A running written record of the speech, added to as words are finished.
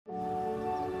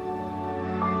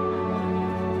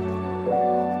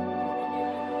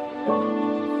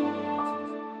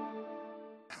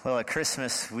Well, at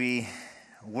Christmas, we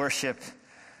worship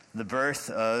the birth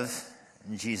of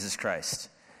Jesus Christ.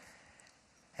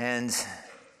 And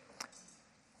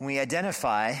when we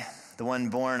identify the one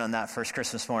born on that first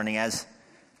Christmas morning as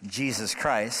Jesus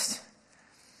Christ,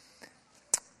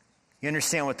 you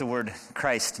understand what the word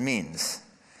Christ means.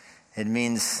 It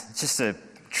means, it's just a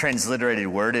transliterated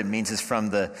word. It means it's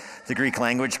from the Greek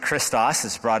language. Christos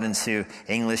is brought into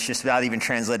English just without even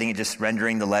translating it, just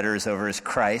rendering the letters over as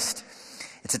Christ.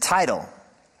 It's a title.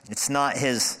 It's not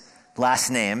his last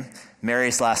name.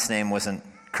 Mary's last name wasn't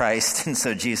Christ, and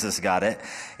so Jesus got it.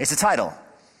 It's a title.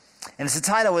 And it's a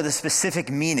title with a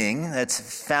specific meaning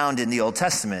that's found in the Old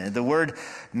Testament. The word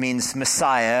means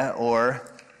Messiah, or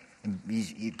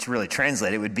to really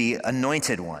translate it, would be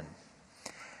anointed one.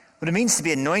 What it means to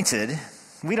be anointed,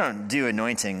 we don't do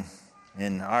anointing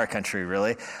in our country,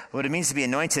 really. What it means to be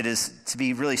anointed is to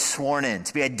be really sworn in,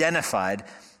 to be identified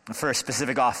for a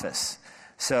specific office.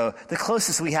 So the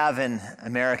closest we have in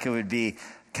America would be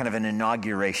kind of an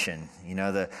inauguration. You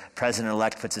know, the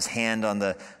president-elect puts his hand on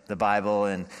the Bible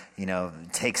and,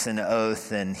 takes an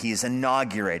oath, and he's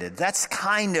inaugurated. That's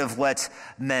kind of what's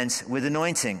meant with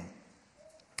anointing.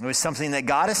 It was something that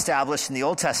God established in the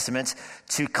Old Testament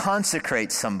to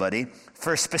consecrate somebody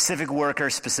for a specific work or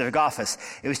a specific office.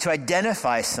 It was to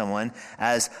identify someone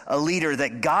as a leader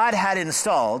that God had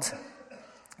installed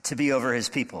to be over his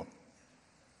people.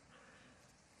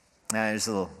 There's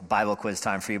a little Bible quiz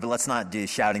time for you, but let's not do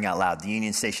shouting out loud. The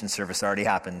Union Station service already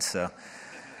happened, so.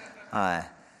 Can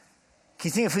you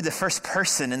think of who the first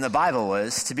person in the Bible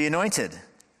was to be anointed?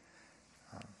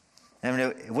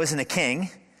 It wasn't a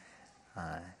king.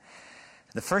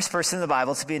 The first person in the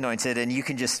Bible to be anointed, and you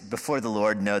can just, before the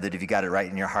Lord, know that if you got it right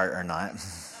in your heart or not,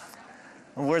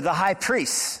 were the high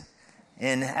priests.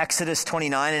 In Exodus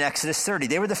 29 and Exodus 30.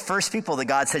 They were the first people that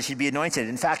God said should be anointed.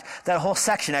 In fact, that whole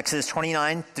section, Exodus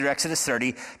 29 through Exodus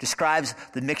 30, describes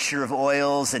the mixture of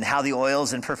oils and how the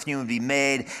oils and perfume would be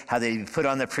made, how they would be put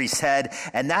on the priest's head.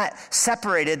 And that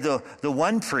separated the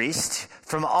one priest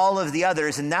from all of the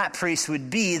others, and that priest would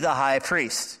be the high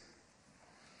priest.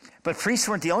 But priests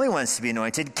weren't the only ones to be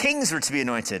anointed. Kings were to be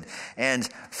anointed. And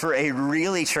for a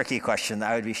really tricky question,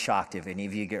 I would be shocked if any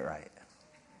of you get right.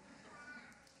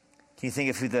 Can you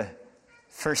think of who the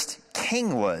first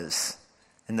king was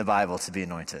in the Bible to be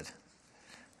anointed?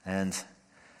 And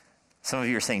some of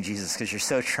you are saying Jesus because you're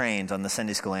so trained on the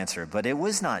Sunday school answer, but it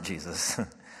was not Jesus.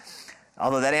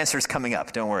 Although that answer is coming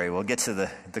up. Don't worry. We'll get to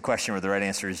the question where the right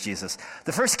answer is Jesus.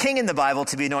 The first king in the Bible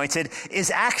to be anointed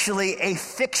is actually a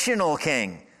fictional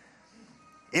king.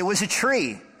 It was a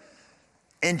tree.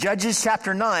 In Judges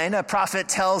chapter 9, a prophet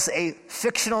tells a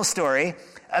fictional story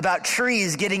about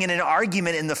trees getting in an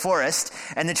argument in the forest,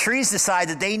 and the trees decide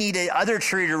that they need another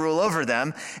tree to rule over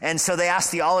them, and so they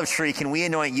ask the olive tree, can we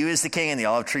anoint you as the king? And the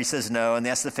olive tree says no, and they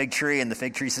ask the fig tree, and the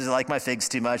fig tree says, I like my figs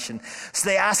too much, and so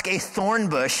they ask a thorn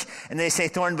bush, and they say,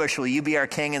 thorn bush, will you be our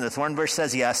king? And the thorn bush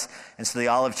says yes, and so the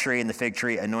olive tree and the fig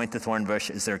tree anoint the thorn bush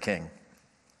as their king.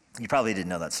 You probably didn't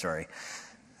know that story.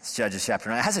 It's Judges chapter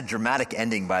 9. It has a dramatic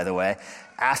ending, by the way.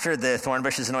 After the thorn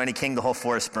bush is anointed king, the whole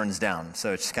forest burns down.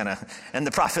 So it's kind of, and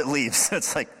the prophet leaves. So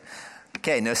it's like,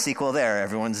 okay, no sequel there.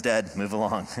 Everyone's dead. Move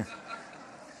along.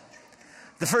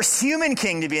 The first human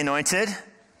king to be anointed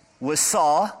was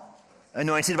Saul,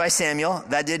 anointed by Samuel.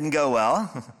 That didn't go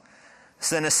well.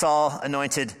 So then Samuel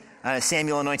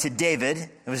anointed David.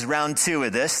 It was round 2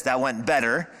 of this. That went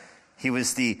better. He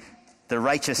was the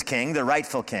righteous king, the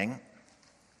rightful king.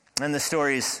 And the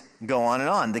stories go on and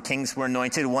on. The kings were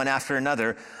anointed one after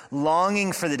another,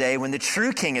 longing for the day when the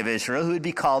true king of Israel, who would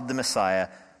be called the Messiah,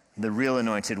 the real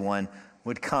anointed one,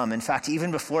 would come. In fact, even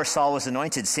before Saul was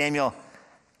anointed, Samuel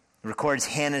records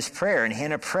Hannah's prayer. And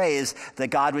Hannah prays that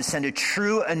God would send a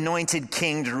true anointed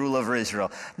king to rule over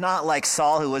Israel. Not like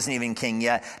Saul, who wasn't even king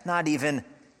yet. Not even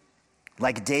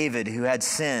like David, who had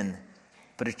sin.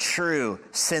 But a true,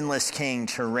 sinless king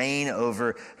to reign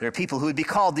over their people, who would be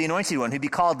called the anointed one, who would be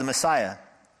called the Messiah.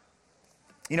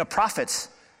 Prophets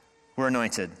were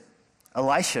anointed.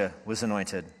 Elisha was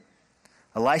anointed.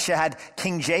 Elisha had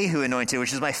King Jehu anointed,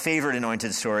 which is my favorite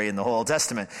anointed story in the whole Old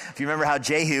Testament. If you remember how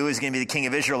Jehu is going to be the king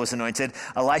of Israel was anointed,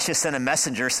 Elisha sent a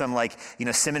messenger, some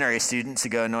seminary student, to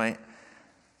go anoint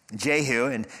Jehu.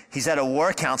 And he's at a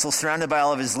war council surrounded by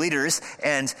all of his leaders.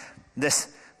 And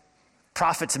this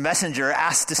prophet's messenger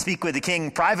asked to speak with the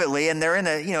king privately, and they're in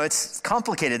it's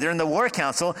complicated. They're in the war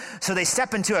council, so they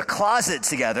step into a closet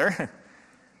together,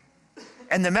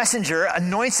 and the messenger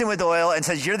anoints him with oil and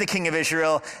says, you're the king of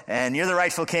Israel, and you're the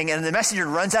rightful king, and the messenger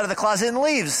runs out of the closet and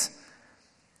leaves.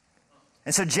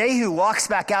 And so Jehu walks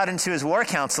back out into his war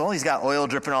council. He's got oil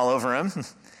dripping all over him,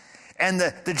 And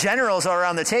the generals are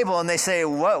around the table and they say,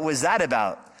 what was that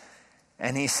about?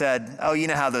 And he said, oh, you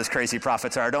know how those crazy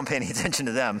prophets are. Don't pay any attention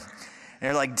to them. And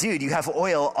they're like, dude, you have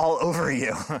oil all over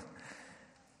you.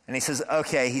 And he says,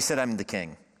 okay. He said, I'm the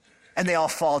king. And they all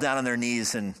fall down on their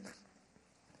knees and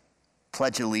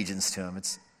pledge allegiance to him.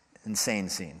 It's an insane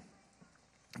scene.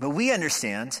 But we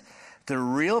understand the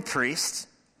real priest,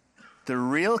 the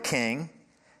real king,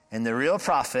 and the real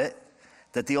prophet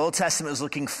that the Old Testament was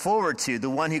looking forward to, the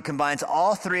one who combines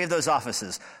all three of those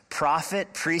offices,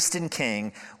 prophet, priest, and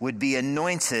king, would be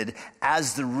anointed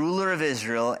as the ruler of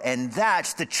Israel. And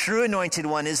that, the true anointed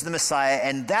one, is the Messiah.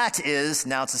 And that is,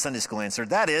 now it's a Sunday school answer,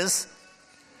 that is,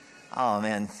 oh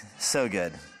man, so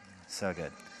good, so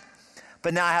good.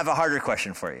 But now I have a harder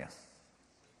question for you.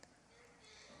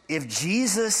 If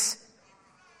Jesus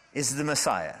is the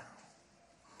Messiah,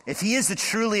 if he is the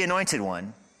truly anointed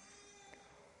one,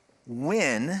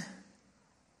 when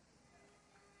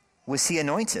was he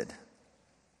anointed?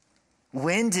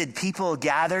 When did people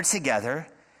gather together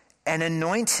and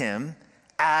anoint him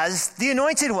as the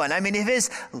anointed one? I mean, if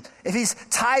his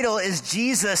title is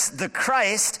Jesus the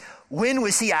Christ, when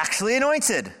was he actually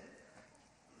anointed?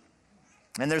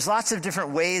 And there's lots of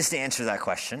different ways to answer that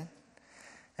question.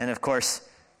 And of course,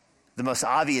 the most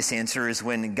obvious answer is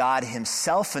when God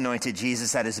himself anointed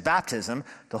Jesus at his baptism.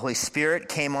 The Holy Spirit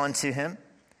came onto him.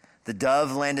 The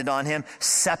dove landed on him,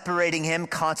 separating him,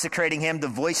 consecrating him. The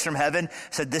voice from heaven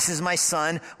said, this is my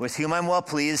son with whom I'm well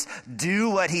pleased.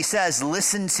 Do what he says.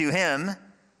 Listen to him.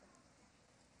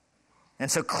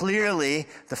 And so clearly,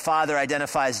 the Father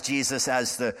identifies Jesus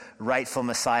as the rightful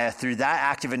Messiah through that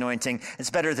act of anointing.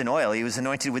 It's better than oil. He was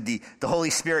anointed with the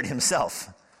Holy Spirit himself.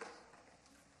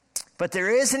 But there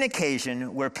is an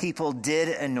occasion where people did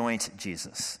anoint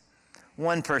Jesus.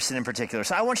 One person in particular.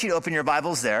 So I want you to open your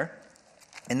Bibles there.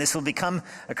 And this will become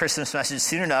a Christmas message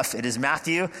soon enough. It is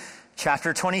Matthew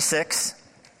chapter 26.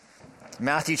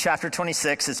 Matthew chapter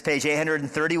 26. It's page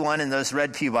 831 in those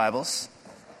red pew Bibles.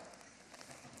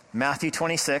 Matthew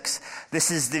 26. This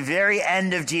is the very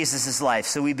end of Jesus' life.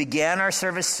 So we began our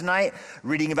service tonight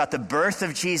reading about the birth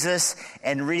of Jesus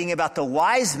and reading about the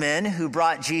wise men who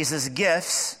brought Jesus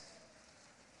gifts.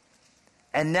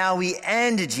 And now we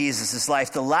end Jesus'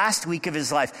 life, the last week of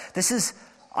his life. This is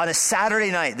on a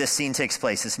Saturday night, this scene takes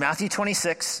place. It's Matthew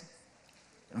 26,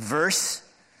 verse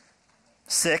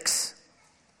 6.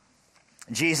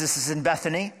 Jesus is in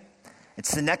Bethany.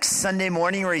 It's the next Sunday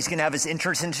morning where he's going to have his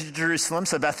entrance into Jerusalem.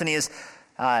 So Bethany is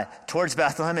towards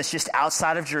Bethlehem. It's just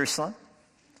outside of Jerusalem.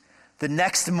 The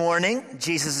next morning,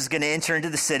 Jesus is going to enter into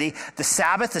the city. The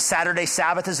Saturday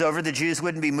Sabbath is over. The Jews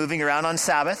wouldn't be moving around on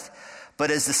Sabbath. But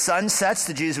as the sun sets,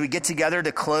 the Jews would get together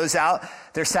to close out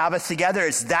their Sabbath together.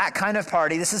 It's that kind of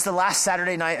party. This is the last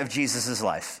Saturday night of Jesus'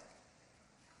 life.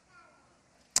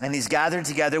 And he's gathered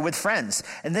together with friends.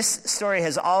 And this story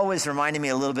has always reminded me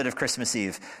a little bit of Christmas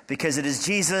Eve, because it is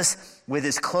Jesus with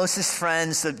his closest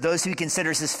friends, those who he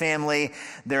considers his family.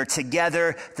 They're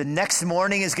together. The next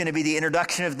morning is going to be the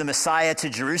introduction of the Messiah to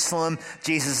Jerusalem.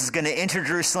 Jesus is going to enter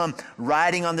Jerusalem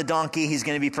riding on the donkey. He's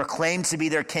going to be proclaimed to be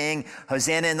their king.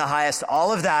 Hosanna in the highest,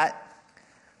 all of that.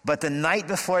 But the night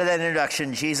before that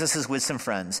introduction, Jesus is with some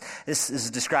friends. This is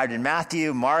described in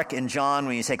Matthew, Mark, and John.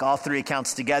 When you take all three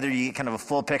accounts together, you get kind of a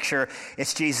full picture.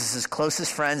 It's Jesus'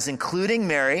 closest friends, including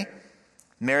Mary,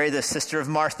 the sister of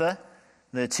Martha,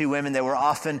 the two women that were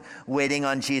often waiting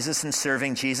on Jesus and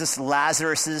serving Jesus,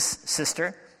 Lazarus'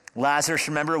 sister. Lazarus,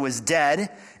 remember, was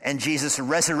dead, and Jesus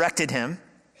resurrected him.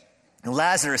 And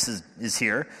Lazarus is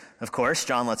here, of course.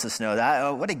 John lets us know that.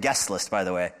 Oh, what a guest list, by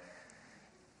the way.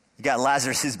 You got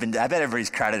Lazarus I bet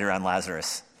everybody's crowded around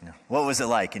Lazarus. You know, what was it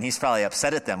like? And he's probably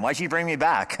upset at them. Why'd you bring me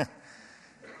back?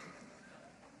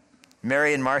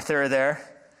 Mary and Martha are there.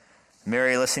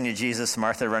 Mary listening to Jesus,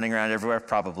 Martha running around everywhere,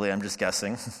 probably, I'm just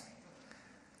guessing.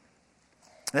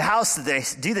 The house that they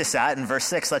do this at, in verse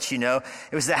 6, lets you know,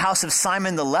 it was the house of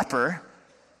Simon the leper.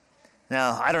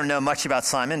 Now, I don't know much about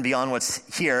Simon beyond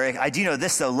what's here. I do know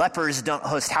this, though. Lepers don't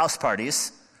host house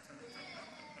parties.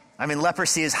 I mean,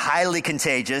 leprosy is highly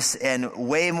contagious and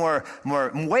way more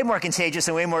contagious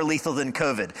and way more lethal than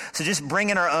COVID. So just bring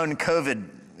in our own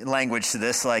COVID language to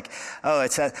this, like, oh,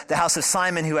 it's at the house of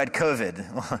Simon who had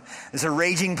COVID. There's a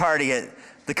raging party at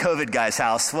the COVID guy's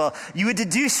house. Well, you would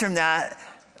deduce from that,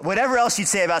 whatever else you'd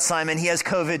say about Simon, he has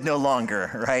COVID no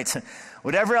longer, right?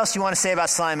 Whatever else you want to say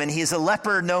about Simon, he is a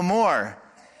leper no more.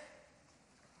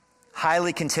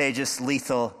 Highly contagious,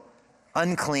 lethal,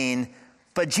 unclean.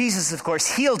 But Jesus, of course,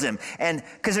 healed him. And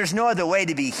because there's no other way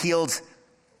to be healed,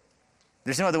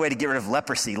 there's no other way to get rid of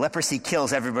leprosy. Leprosy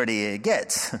kills everybody it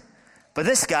gets. But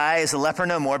this guy is a leper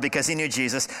no more because he knew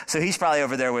Jesus. So he's probably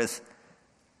over there with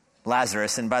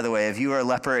Lazarus. And by the way, if you were a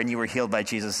leper and you were healed by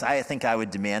Jesus, I think I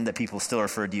would demand that people still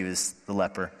refer to you as the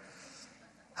leper.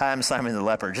 Hi, I'm Simon the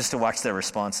leper, just to watch their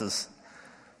responses.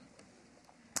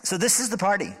 So this is the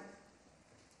party.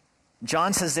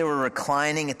 John says they were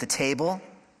reclining at the table.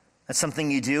 That's something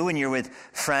you do when you're with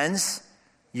friends.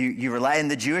 You rely in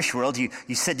the Jewish world. You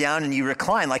sit down and you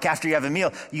recline. Like after you have a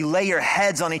meal, you lay your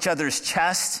heads on each other's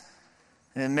chest.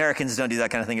 And Americans don't do that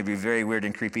kind of thing. It'd be very weird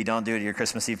and creepy. Don't do it at your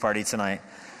Christmas Eve party tonight.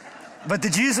 But the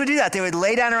Jews would do that. They would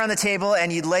lay down around the table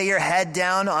and you'd lay your head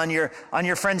down on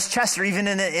your friend's chest or even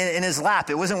in his lap.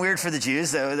 It wasn't weird for the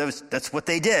Jews. That's what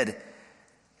they did.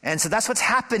 And so that's what's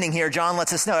happening here. John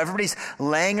lets us know. Everybody's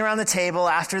laying around the table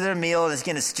after their meal. And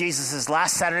again, it's Jesus'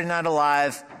 last Saturday night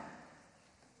alive.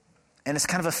 And it's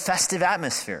kind of a festive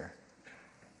atmosphere.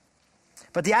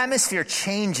 But the atmosphere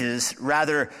changes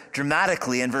rather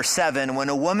dramatically in verse 7 when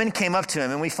a woman came up to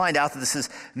him, and we find out that this is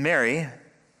Mary,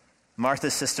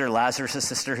 Martha's sister, Lazarus'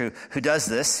 sister, who does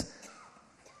this.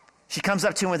 She comes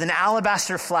up to him with an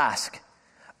alabaster flask,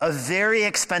 a very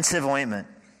expensive ointment.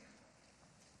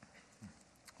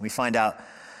 We find out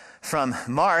from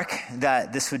Mark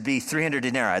that this would be 300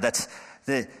 denarii. That's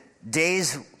the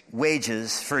day's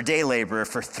wages for a day laborer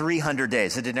for 300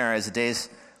 days. A denarii is a day's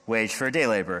wage for a day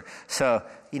laborer. So,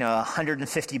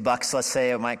 $150, let's say,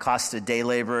 it might cost a day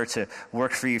laborer to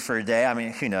work for you for a day. I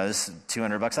mean, who knows,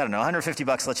 $200, I don't know,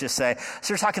 $150, let's just say.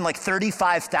 So we're talking like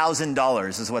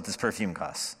 $35,000 is what this perfume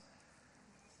costs.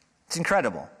 It's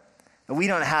incredible. We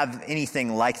don't have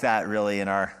anything like that really in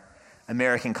our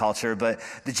American culture, but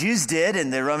the Jews did,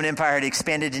 and the Roman Empire had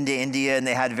expanded into India, and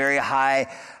they had very high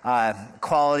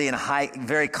quality and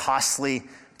very costly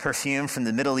perfume from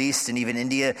the Middle East and even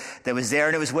India that was there,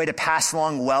 and it was a way to pass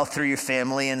along wealth through your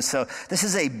family. And so this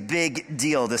is a big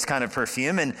deal, this kind of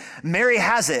perfume. And Mary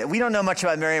has it. We don't know much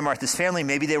about Mary and Martha's family.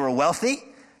 Maybe they were wealthy.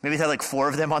 Maybe they had like 4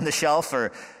 of them on the shelf,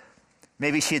 or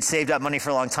maybe she had saved up money for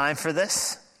a long time for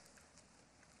this.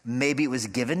 Maybe it was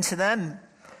given to them.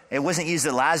 It wasn't used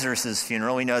at Lazarus'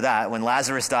 funeral. We know that. When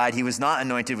Lazarus died, he was not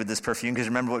anointed with this perfume, because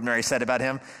remember what Mary said about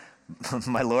him?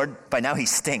 My Lord, by now he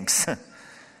stinks.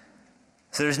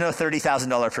 So there's no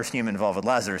 $30,000 perfume involved with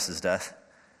Lazarus' death.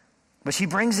 But she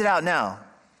brings it out now.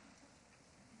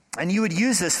 And you would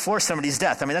use this for somebody's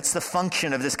death. I mean, that's the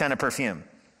function of this kind of perfume.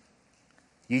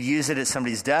 You'd use it at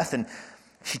somebody's death, and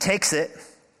she takes it,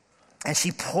 and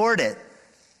she poured it.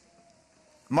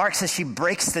 Mark says she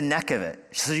breaks the neck of it.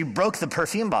 So she broke the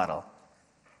perfume bottle.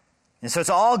 And so it's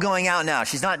all going out now.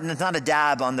 It's not a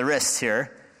dab on the wrist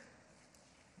here.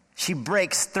 She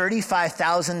breaks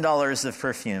 $35,000 of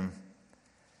perfume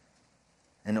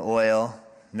and oil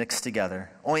mixed together.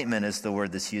 Ointment is the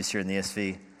word that's used here in the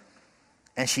ESV.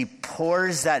 And she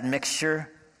pours that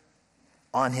mixture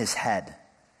on his head.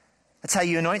 That's how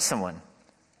you anoint someone.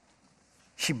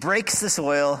 She breaks this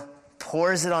oil,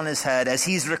 pours it on his head as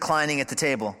he's reclining at the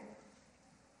table.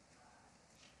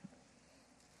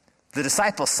 The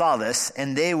disciples saw this,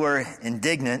 and they were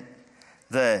indignant.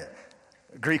 The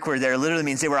Greek word there literally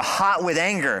means they were hot with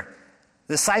anger.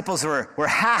 The disciples were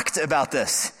hacked about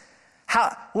this.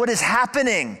 What is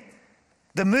happening?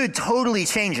 The mood totally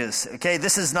changes. Okay,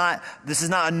 this is not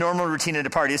a normal routine at a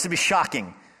party. This would be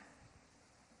shocking.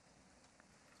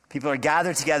 People are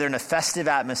gathered together in a festive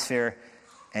atmosphere,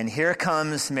 and here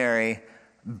comes Mary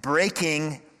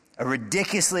breaking a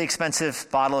ridiculously expensive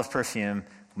bottle of perfume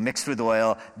mixed with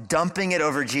oil, dumping it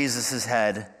over Jesus'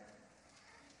 head.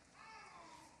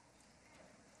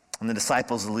 And the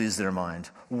disciples lose their mind.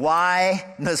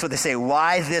 Why? Notice what they say.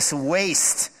 Why this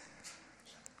waste?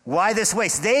 Why this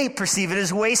waste? They perceive it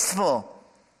as wasteful.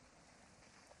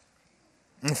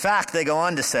 In fact, they go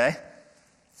on to say,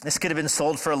 this could have been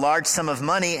sold for a large sum of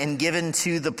money and given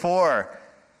to the poor.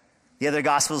 The other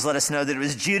Gospels let us know that it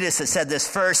was Judas that said this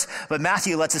first, but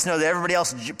Matthew lets us know that everybody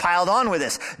else piled on with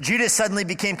this. Judas suddenly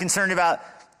became concerned about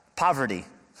poverty.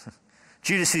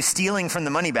 Judas, who's stealing from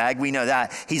the money bag, we know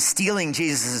that. He's stealing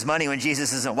Jesus' money when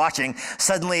Jesus isn't watching,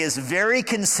 suddenly is very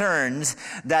concerned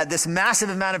that this massive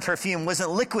amount of perfume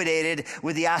wasn't liquidated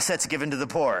with the assets given to the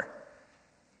poor.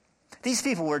 These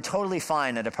people were totally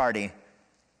fine at a party,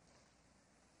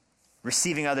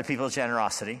 receiving other people's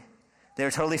generosity. They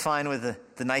were totally fine with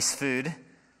the nice food.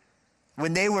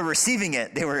 When they were receiving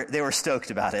it, they were stoked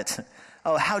about it.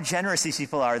 Oh, how generous these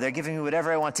people are. They're giving me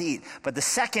whatever I want to eat. But the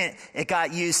second it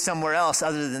got used somewhere else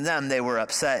other than them, they were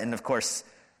upset. And of course,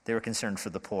 they were concerned for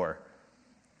the poor.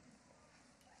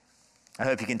 I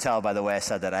hope you can tell by the way I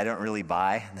said that. I don't really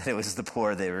buy that it was the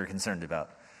poor they were concerned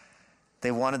about.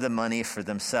 They wanted the money for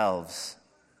themselves.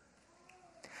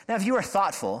 Now, if you are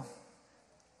thoughtful,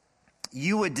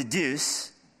 you would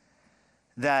deduce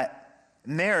that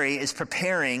Mary is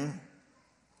preparing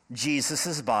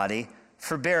Jesus' body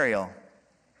for burial.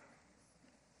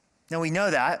 Now we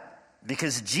know that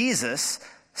because Jesus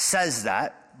says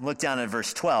that. Look down at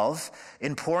verse 12.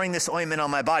 In pouring this ointment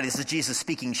on my body, this is Jesus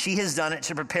speaking, she has done it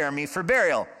to prepare me for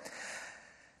burial.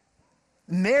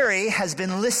 Mary has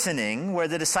been listening where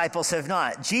the disciples have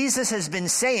not. Jesus has been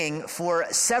saying for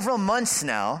several months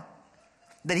now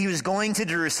that he was going to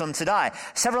Jerusalem to die.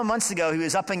 Several months ago, he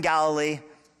was up in Galilee,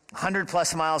 100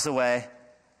 plus miles away,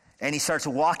 and he starts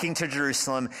walking to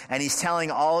Jerusalem, and he's telling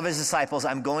all of his disciples,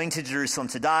 I'm going to Jerusalem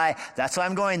to die. That's why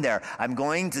I'm going there.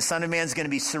 The Son of Man is going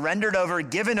to be surrendered over,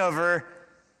 given over.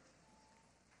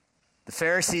 The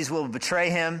Pharisees will betray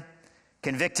him,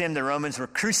 convict him. The Romans will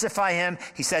crucify him.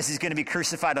 He says he's going to be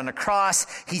crucified on a cross.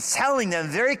 He's telling them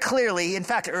very clearly, in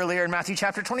fact, earlier in Matthew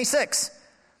chapter 26.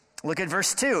 Look at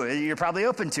verse 2. You're probably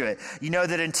open to it. You know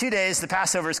that in 2 days, the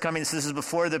Passover is coming. This is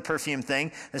before the perfume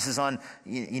thing. This is on,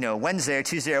 Wednesday or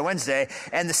Tuesday or Wednesday.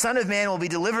 And the Son of Man will be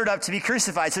delivered up to be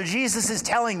crucified. So Jesus is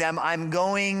telling them, I'm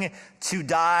going to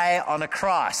die on a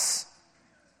cross.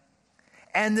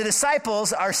 And the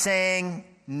disciples are saying,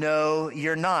 no,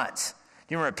 you're not.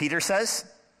 Do you remember what Peter says?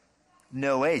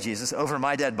 No way, Jesus, over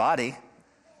my dead body.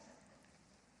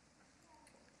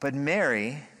 But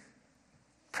Mary,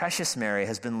 precious Mary,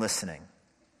 has been listening.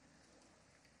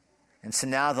 And so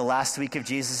now the last week of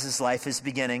Jesus' life is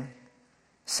beginning.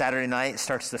 Saturday night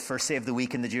starts the first day of the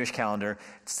week in the Jewish calendar.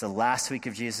 It's the last week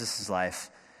of Jesus' life.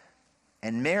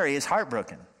 And Mary is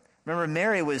heartbroken. Remember,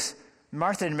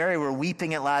 Martha and Mary were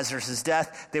weeping at Lazarus'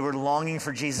 death. They were longing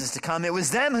for Jesus to come. It was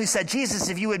them who said, Jesus,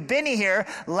 if you had been here,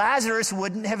 Lazarus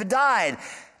wouldn't have died.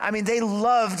 I mean, they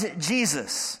loved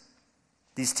Jesus.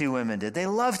 These two women did. They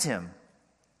loved him.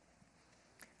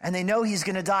 And they know he's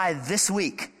going to die this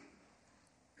week.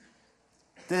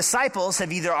 The disciples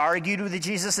have either argued with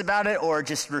Jesus about it or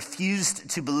just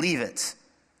refused to believe it.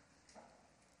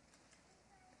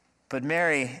 But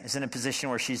Mary is in a position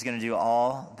where she's going to do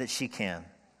all that she can.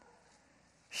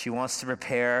 She wants to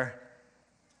prepare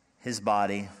his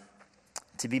body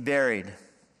to be buried.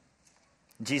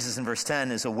 Jesus in verse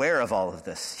 10 is aware of all of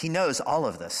this. He knows all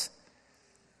of this.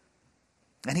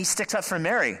 And he sticks up for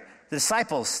Mary. The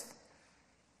disciples,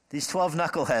 these 12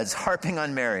 knuckleheads, harping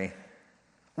on Mary.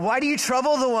 Why do you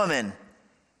trouble the woman?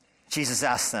 Jesus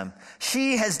asks them.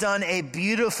 She has done a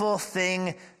beautiful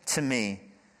thing to me.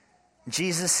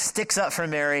 Jesus sticks up for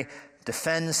Mary,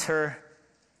 defends her.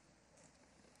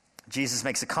 Jesus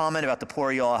makes a comment about the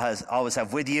poor you always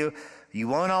have with you. You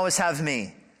won't always have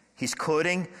me. He's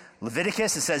quoting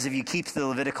Leviticus. It says, if you keep the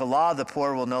Levitical law, the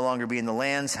poor will no longer be in the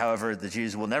lands. However, the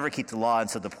Jews will never keep the law, and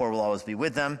so the poor will always be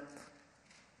with them.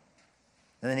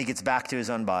 And then he gets back to his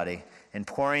own body. In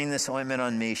pouring this ointment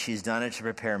on me, she's done it to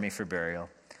prepare me for burial.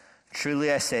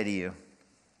 Truly I say to you,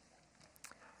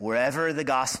 wherever the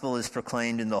gospel is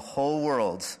proclaimed in the whole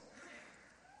world,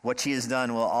 what she has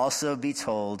done will also be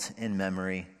told in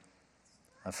memory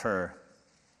of her.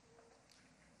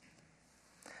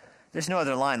 There's no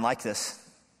other line like this.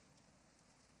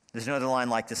 There's no other line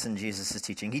like this in Jesus'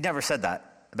 teaching. He never said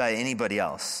that about anybody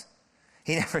else.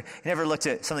 He never looked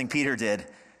at something Peter did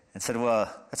and said,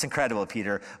 well, that's incredible,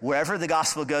 Peter. Wherever the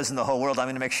gospel goes in the whole world, I'm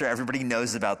going to make sure everybody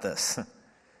knows about this.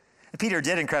 And Peter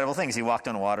did incredible things. He walked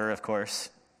on water, of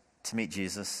course, to meet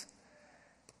Jesus.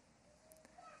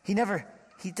 He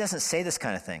doesn't say this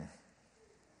kind of thing,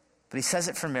 but he says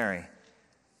it for Mary.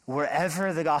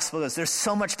 Wherever the gospel goes, there's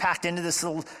so much packed into this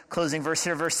little closing verse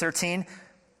here, verse 13.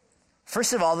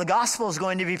 First of all, the gospel is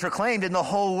going to be proclaimed in the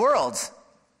whole world.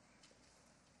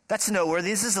 That's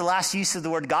noteworthy. This is the last use of the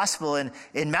word gospel in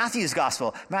Matthew's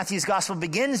gospel. Matthew's gospel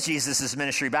begins Jesus'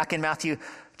 ministry back in Matthew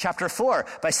chapter 4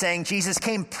 by saying Jesus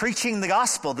came preaching the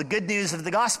gospel, the good news of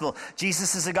the gospel.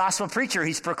 Jesus is a gospel preacher.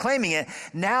 He's proclaiming it.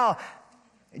 Now,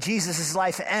 Jesus'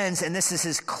 life ends, and this is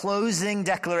his closing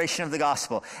declaration of the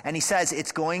gospel. And he says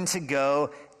it's going to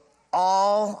go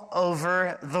all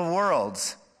over the world.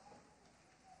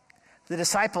 The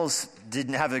disciples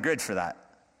didn't have the grid for that.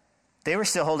 They were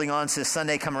still holding on to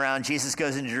Sunday come around, Jesus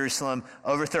goes into Jerusalem,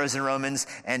 overthrows the Romans,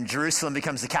 and Jerusalem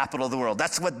becomes the capital of the world.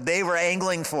 That's what they were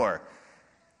angling for.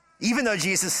 Even though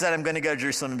Jesus said, I'm going to go to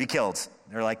Jerusalem and be killed.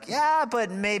 They're like, yeah,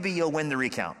 but maybe you'll win the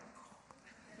recount.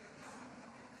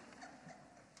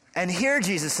 And here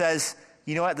Jesus says,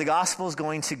 you know what? The gospel is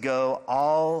going to go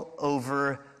all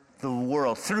over the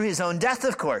world through his own death,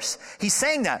 of course. He's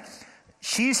saying that.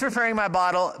 She's preparing my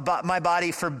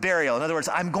body for burial. In other words,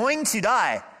 I'm going to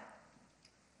die.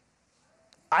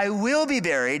 I will be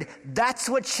buried. That's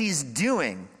what she's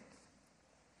doing.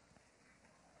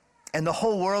 And the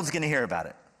whole world's going to hear about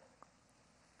it.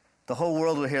 The whole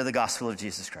world will hear the gospel of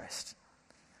Jesus Christ.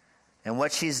 And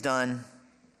what she's done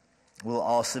will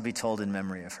also be told in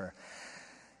memory of her.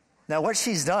 Now, what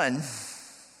she's done,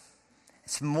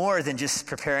 it's more than just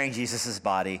preparing Jesus'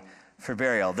 body for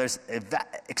burial. There's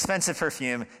expensive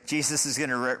perfume. Jesus is going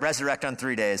to resurrect on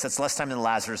 3 days. That's less time than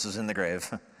Lazarus was in the grave.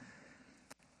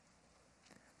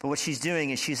 But what she's doing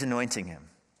is she's anointing him.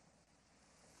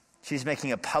 She's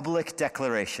making a public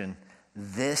declaration.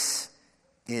 This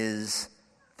is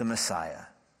the Messiah.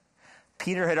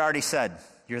 Peter had already said,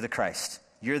 "You're the Christ.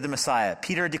 You're the Messiah."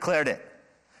 Peter declared it.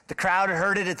 The crowd had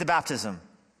heard it at the baptism.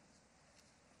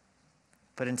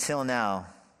 But until now,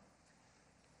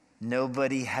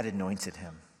 nobody had anointed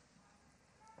him.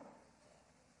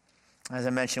 As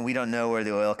I mentioned, we don't know where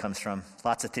the oil comes from.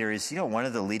 Lots of theories. You know, one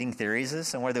of the leading theories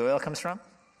is on where the oil comes from?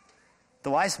 The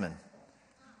wise men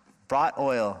brought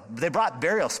oil. They brought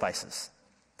burial spices.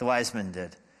 The wise men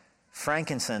did.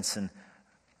 Frankincense and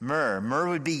myrrh. Myrrh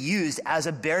would be used as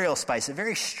a burial spice, a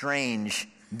very strange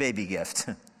baby gift.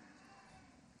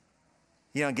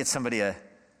 You don't get somebody a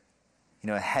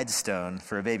headstone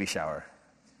for a baby shower.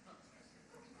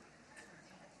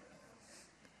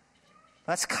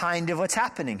 That's kind of what's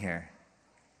happening here.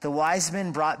 The wise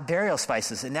men brought burial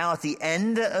spices, and now at the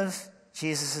end of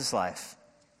Jesus' life,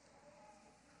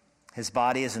 his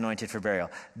body is anointed for burial.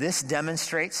 This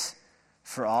demonstrates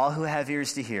for all who have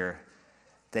ears to hear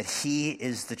that he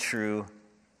is the true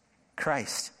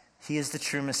Christ. He is the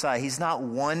true Messiah. He's not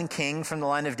one king from the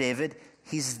line of David.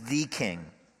 He's the king.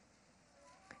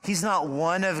 He's not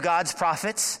one of God's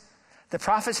prophets. The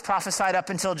prophets prophesied up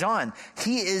until John.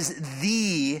 He is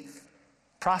the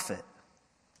prophet.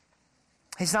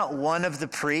 He's not one of the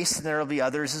priests, and there will be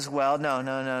others as well.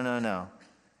 No.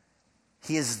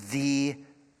 He is the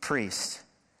priest,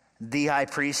 the high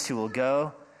priest who will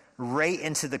go right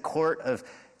into the court of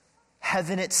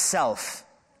heaven itself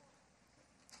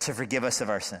to forgive us of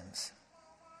our sins.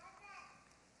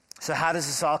 So how does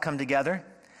this all come together?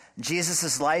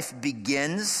 Jesus' life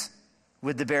begins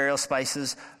with the burial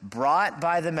spices brought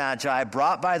by the Magi,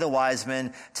 brought by the wise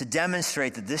men to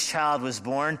demonstrate that this child was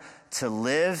born to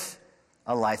live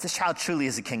a life. This child truly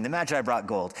is a king. The Magi brought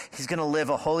gold. He's going to live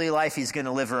a holy life. He's going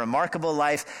to live a remarkable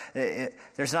life.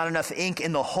 There's not enough ink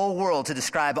in the whole world to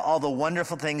describe all the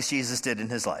wonderful things Jesus did in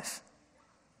his life.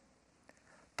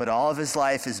 But all of his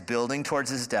life is building towards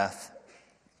his death.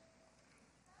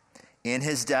 In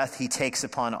his death, he takes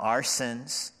upon our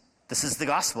sins. This is the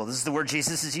gospel. This is the word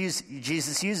Jesus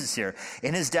uses here.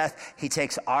 In his death, he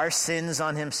takes our sins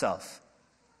on himself.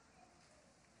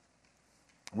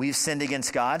 We've sinned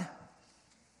against God.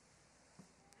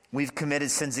 We've committed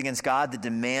sins against God that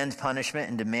demand punishment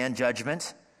and demand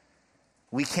judgment.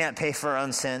 We can't pay for our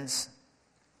own sins.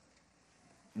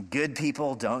 Good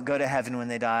people don't go to heaven when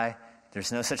they die.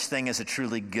 There's no such thing as a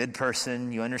truly good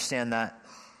person. You understand that?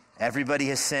 Everybody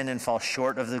has sinned and falls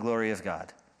short of the glory of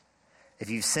God. If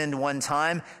you've sinned one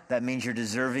time, that means you're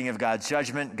deserving of God's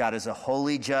judgment. God is a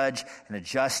holy judge and a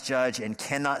just judge and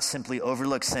cannot simply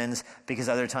overlook sins because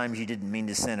other times you didn't mean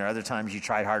to sin or other times you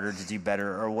tried harder to do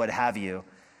better or what have you.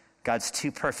 God's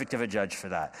too perfect of a judge for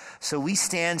that. So we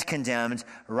stand condemned,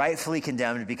 rightfully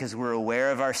condemned, because we're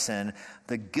aware of our sin.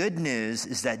 The good news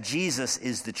is that Jesus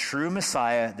is the true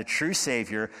Messiah, the true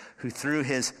Savior, who through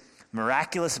his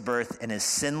miraculous birth and his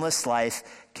sinless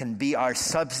life can be our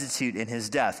substitute in his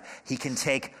death. He can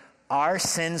take our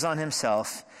sins on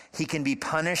himself. He can be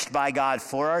punished by God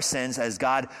for our sins as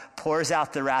God pours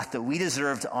out the wrath that we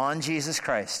deserved on Jesus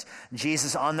Christ.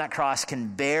 Jesus on that cross can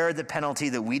bear the penalty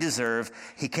that we deserve.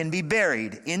 He can be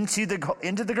buried into the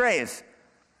grave,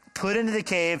 put into the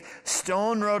cave,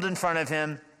 stone rolled in front of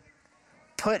him,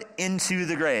 put into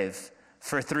the grave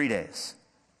for 3 days.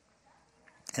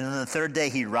 And on the third day,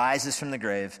 he rises from the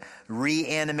grave,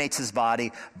 reanimates his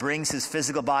body, brings his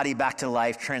physical body back to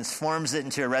life, transforms it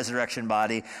into a resurrection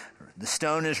body. The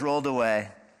stone is rolled away.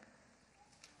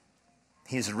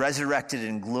 He is resurrected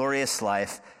in glorious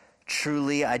life,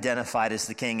 truly identified as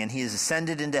the king. And he is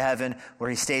ascended into heaven where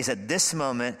he stays at this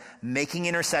moment, making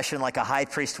intercession like a high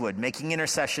priest would, making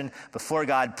intercession before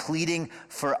God, pleading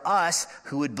for us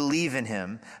who would believe in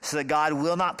him, so that God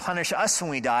will not punish us when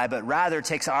we die, but rather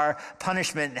takes our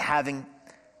punishment, having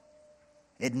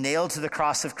it nailed to the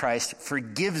cross of Christ,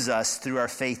 forgives us through our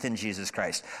faith in Jesus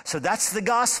Christ. So that's the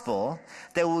gospel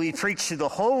that will be preached to the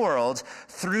whole world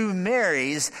through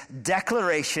Mary's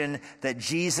declaration that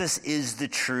Jesus is the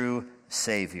true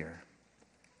Savior.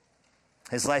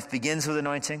 His life begins with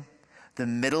anointing. The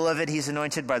middle of it, he's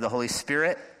anointed by the Holy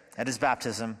Spirit at his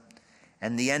baptism.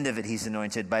 And the end of it, he's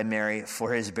anointed by Mary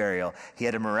for his burial. He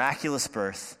had a miraculous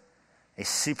birth, a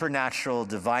supernatural,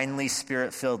 divinely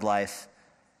spirit-filled life,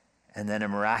 and then a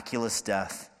miraculous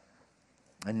death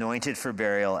anointed for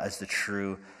burial as the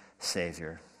true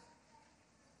Savior.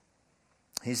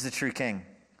 He's the true King.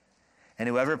 And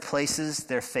whoever places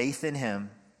their faith in him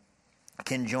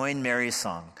can join Mary's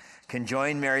song, can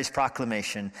join Mary's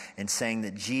proclamation in saying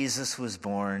that Jesus was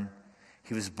born.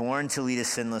 He was born to lead a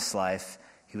sinless life.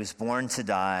 He was born to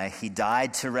die. He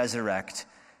died to resurrect.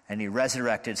 And he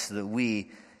resurrected so that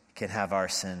we can have our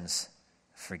sins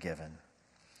forgiven.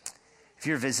 If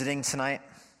you're visiting tonight,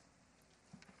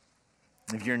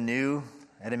 if you're new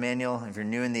at Emmanuel, if you're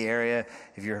new in the area,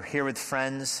 if you're here with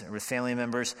friends or with family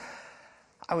members,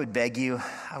 I would beg you,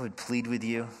 I would plead with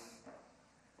you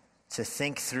to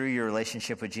think through your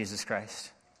relationship with Jesus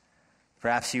Christ.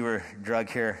 Perhaps you were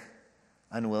drugged here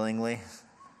unwillingly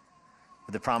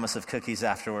with the promise of cookies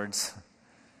afterwards.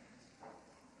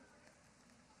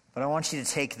 But I want you to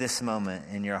take this moment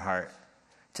in your heart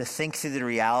to think through the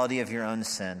reality of your own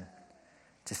sin,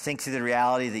 to think through the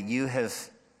reality that you have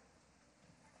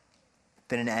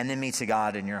been an enemy to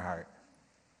God in your heart,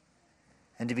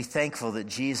 and to be thankful that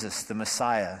Jesus, the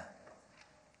Messiah,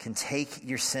 can take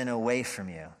your sin away from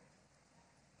you,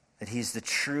 that he's the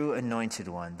true anointed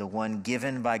one, the one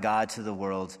given by God to the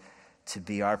world to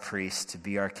be our priest, to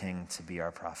be our king, to be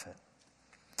our prophet.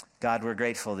 God, we're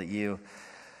grateful that you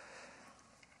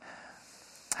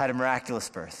had a miraculous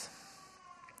birth,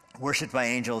 worshipped by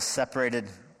angels, separated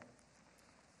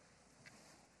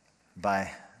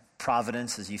by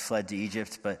providence as you fled to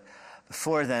Egypt, but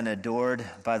before then adored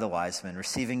by the wise men,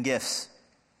 receiving gifts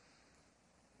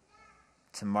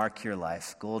to mark your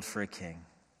life: gold for a king,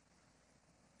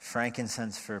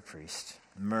 frankincense for a priest,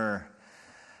 myrrh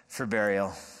for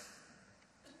burial.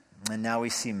 And now we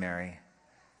see Mary.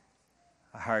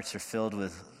 Our hearts are filled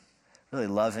with really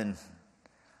love and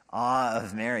awe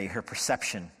of Mary, her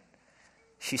perception.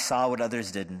 She saw what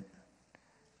others didn't.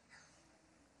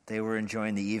 They were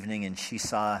enjoying the evening, and she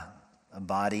saw a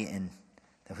body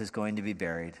that was going to be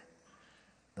buried,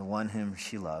 the one whom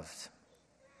she loved.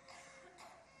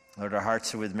 Lord, our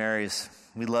hearts are with Mary's.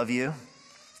 We love you,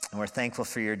 and we're thankful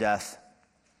for your death.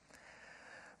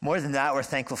 More than that, we're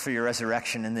thankful for your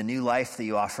resurrection and the new life that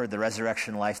you offer, the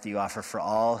resurrection life that you offer for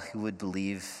all who would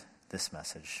believe this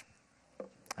message.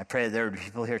 I pray that there would be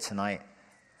people here tonight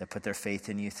that put their faith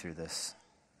in you through this.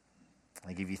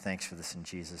 I give you thanks for this in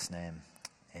Jesus' name.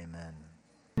 Amen.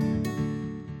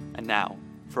 And now,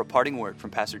 for a parting word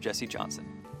from Pastor Jesse Johnson.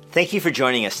 Thank you for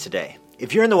joining us today.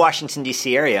 If you're in the Washington,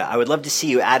 D.C. area, I would love to see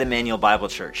you at Emmanuel Bible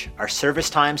Church. Our service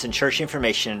times and church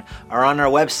information are on our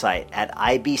website at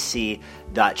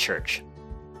ibc.church.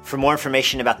 For more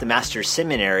information about the Master's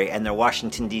Seminary and their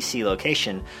Washington, D.C.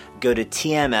 location, go to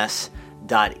tms.edu.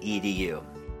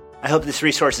 I hope this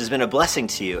resource has been a blessing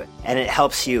to you, and it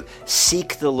helps you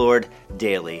seek the Lord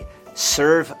daily,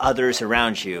 serve others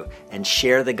around you, and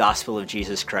share the gospel of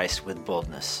Jesus Christ with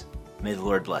boldness. May the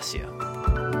Lord bless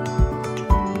you.